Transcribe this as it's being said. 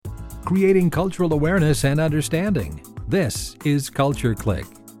creating cultural awareness and understanding. This is Culture Click.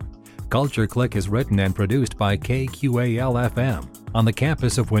 Culture Click is written and produced by KQAL-FM on the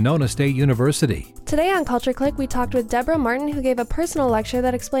campus of Winona State University. Today on Culture Click, we talked with Deborah Martin, who gave a personal lecture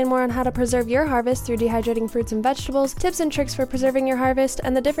that explained more on how to preserve your harvest through dehydrating fruits and vegetables, tips and tricks for preserving your harvest,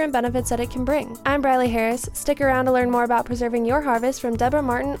 and the different benefits that it can bring. I'm Briley Harris. Stick around to learn more about preserving your harvest from Deborah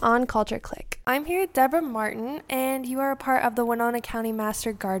Martin on Culture Click. I'm here with Deborah Martin, and you are a part of the Winona County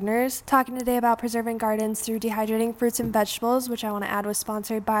Master Gardeners, talking today about preserving gardens through dehydrating fruits and vegetables, which I want to add was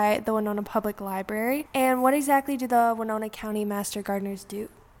sponsored by the Winona Public Library. And what exactly do the Winona County Master Gardeners do?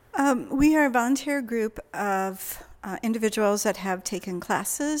 We are a volunteer group of individuals that have taken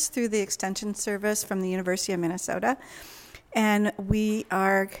classes through the Extension Service from the University of Minnesota, and we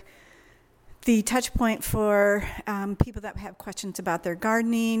are the touch point for people that have questions about their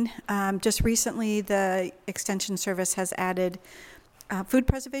gardening. Just recently, the Extension Service has added food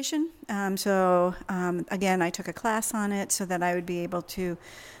preservation. Again, I took a class on it so that I would be able to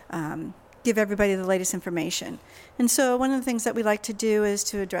give everybody the latest information. And so one of the things that we like to do is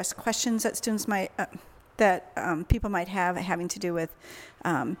to address questions that students might, people might have having to do with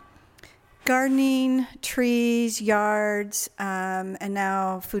gardening, trees, yards, and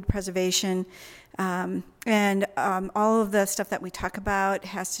now food preservation. All of the stuff that we talk about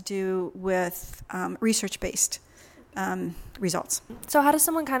has to do with research-based results. So how does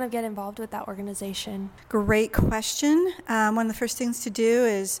someone kind of get involved with that organization? Great question. One of the first things to do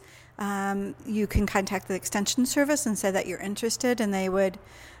is you can contact the Extension Service and say that you're interested, and they would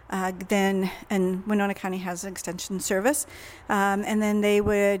and Winona County has an Extension Service, and then they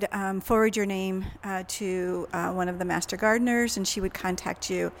would forward your name to one of the Master Gardeners, and she would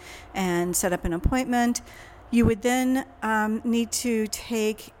contact you and set up an appointment. You would then need to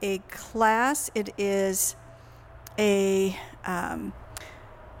take a class. It is a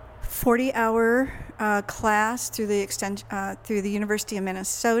 40-hour class through the University of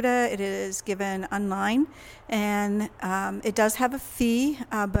Minnesota. It is given online, and it does have a fee,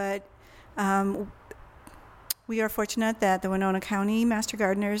 but we are fortunate that the Winona County Master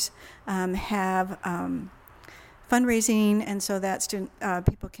Gardeners have fundraising, and so that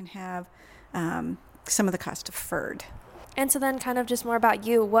people can have some of the cost deferred. And so then kind of just more about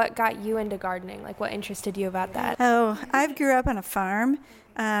you. What got you into gardening? Like, what interested you about that? Oh, I grew up on a farm,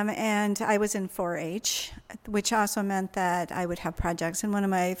 and I was in 4-H, which also meant that I would have projects. And one of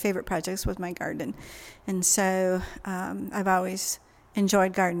my favorite projects was my garden. And so I've always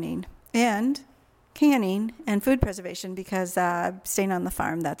enjoyed gardening and canning and food preservation because staying on the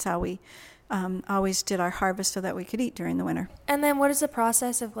farm, that's how we always did our harvest so that we could eat during the winter. And then what does the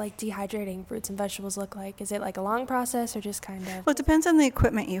process of like dehydrating fruits and vegetables look like? Is it like a long process or just kind of? Well, it depends on the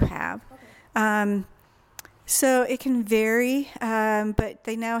equipment you have. Okay. So it can vary, but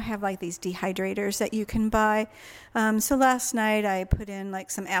they now have like these dehydrators that you can buy. So last night I put in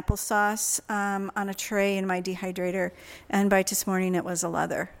like some applesauce on a tray in my dehydrator, and by this morning it was a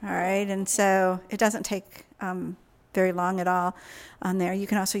leather. All right, and so it doesn't take very long at all on there. You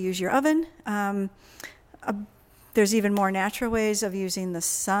can also use your oven. There's even more natural ways of using the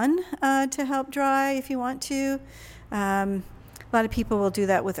sun to help dry if you want to. A lot of people will do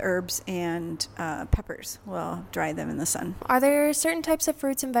that with herbs and peppers. We'll dry them in the sun. Are there certain types of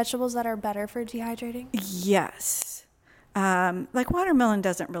fruits and vegetables that are better for dehydrating? Yes. Like watermelon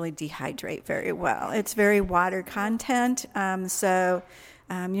doesn't really dehydrate very well. It's very water content, so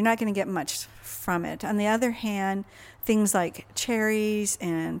you're not going to get much from it. On the other hand, things like cherries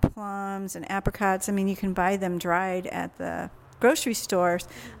and plums and apricots, I mean, you can buy them dried at the grocery stores,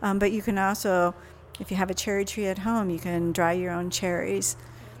 but you can also, if you have a cherry tree at home, you can dry your own cherries.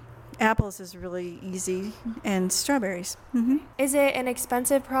 Apples is really easy, and strawberries. Mm-hmm. Is it an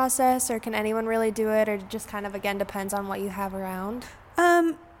expensive process, or can anyone really do it, or just kind of, again, depends on what you have around?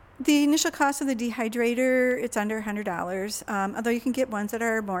 The initial cost of the dehydrator, it's under $100, although you can get ones that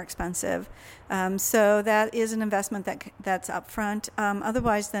are more expensive. So that is an investment that's upfront.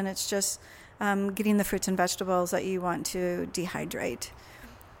 Otherwise, then it's just getting the fruits and vegetables that you want to dehydrate.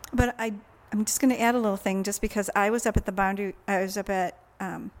 But I'm just going to add a little thing, just because I was up at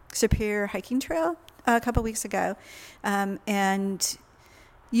Superior Hiking Trail a couple weeks ago, and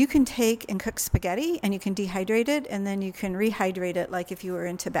you can take and cook spaghetti, and you can dehydrate it, and then you can rehydrate it, like if you were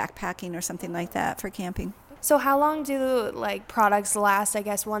into backpacking or something like that for camping. So how long do like products last, I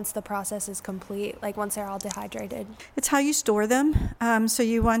guess, once the process is complete, like once they're all dehydrated? It's how you store them. So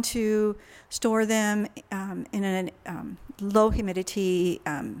you want to store them in a low humidity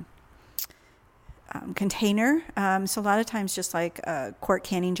container. So a lot of times just like a quart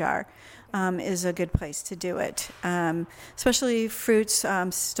canning jar is a good place to do it. Especially fruits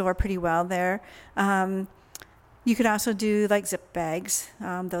store pretty well there. You could also do like zip bags.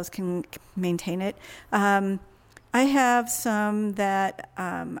 Those can maintain it. I have some that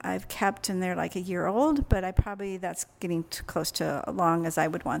I've kept and they're like a year old, but that's getting too close to long as I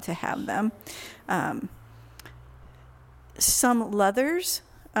would want to have them. Some leathers,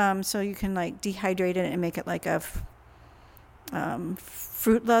 so you can like dehydrate it and make it like a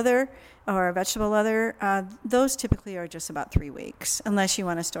fruit leather or a vegetable leather. Those typically are just about 3 weeks, unless you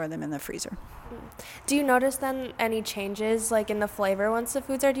want to store them in the freezer. Do you notice then any changes like in the flavor once the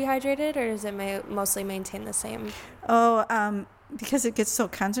foods are dehydrated, or does it mostly maintain the same? Because it gets so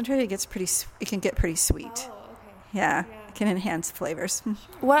concentrated, it can get pretty sweet. Oh, okay. Yeah, it can enhance flavors.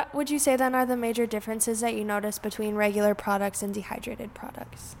 What would you say then are the major differences that you notice between regular products and dehydrated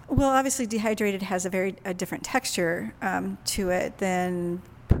products? Well, obviously dehydrated has a different texture to it than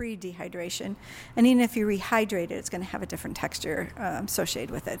pre-dehydration. And even if you rehydrate it, it's going to have a different texture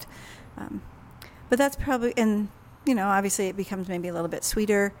associated with it. But that's probably, and obviously it becomes maybe a little bit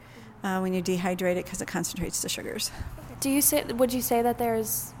sweeter when you dehydrate it because it concentrates the sugars. Would you say that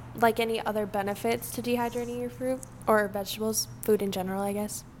there's like any other benefits to dehydrating your fruit or vegetables, food in general, I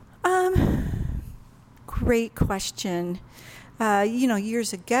guess? Great question.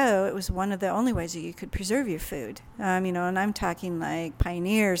 Years ago, it was one of the only ways that you could preserve your food. And I'm talking like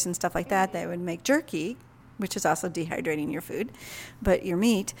pioneers and stuff like that would make jerky, which is also dehydrating your food, but your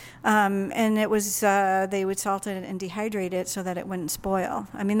meat. And it was, they would salt it and dehydrate it so that it wouldn't spoil.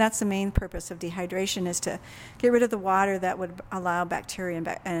 That's the main purpose of dehydration, is to get rid of the water that would allow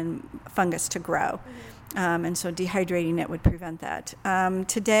bacteria and fungus to grow. And so dehydrating it would prevent that.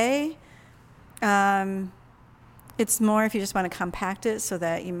 Today, it's more if you just want to compact it so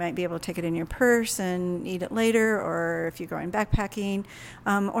that you might be able to take it in your purse and eat it later, or if you're going backpacking,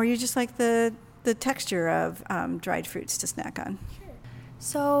 or you just like the texture of dried fruits to snack on. Sure.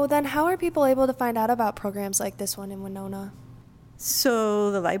 So then how are people able to find out about programs like this one in Winona? So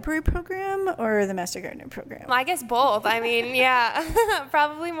the library program or the Master Gardener program? I guess both. Yeah.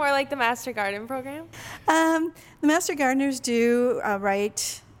 Probably more like the Master Garden program. The Master Gardeners do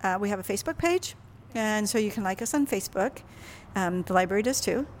write, we have a Facebook page, and so you can like us on Facebook. The library does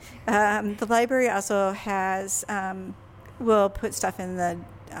too. The library also has, will put stuff in the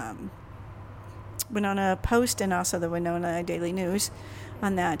Winona Post and also the Winona Daily News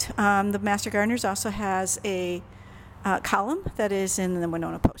on that. The Master Gardeners also has a column that is in the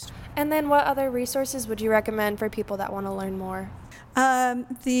Winona Post. And then what other resources would you recommend for people that want to learn more?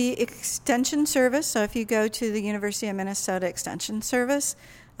 The Extension Service, so if you go to the University of Minnesota Extension Service,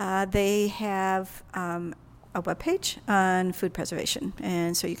 they have a webpage on food preservation,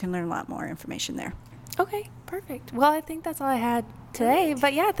 and so you can learn a lot more information there. Okay, perfect. Well, I think that's all I had today.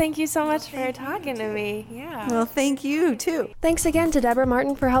 But yeah, thank you so much for talking to me. Yeah. Well, thank you too. Thanks again to Deborah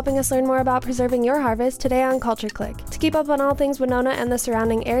Martin for helping us learn more about preserving your harvest today on Culture Click. To keep up on all things Winona and the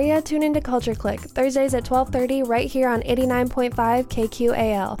surrounding area, tune into Culture Click Thursdays at 12:30 right here on 89.5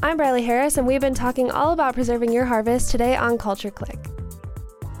 KQAL. I'm Briley Harris, and we've been talking all about preserving your harvest today on Culture Click.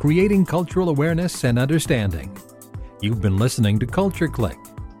 Creating cultural awareness and understanding. You've been listening to Culture Click.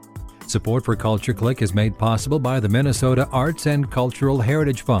 Support for Culture Click is made possible by the Minnesota Arts and Cultural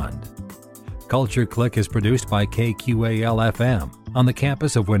Heritage Fund. Culture Click is produced by KQAL-FM on the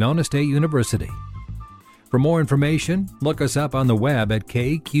campus of Winona State University. For more information, look us up on the web at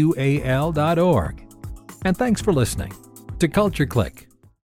kqal.org. And thanks for listening to Culture Click.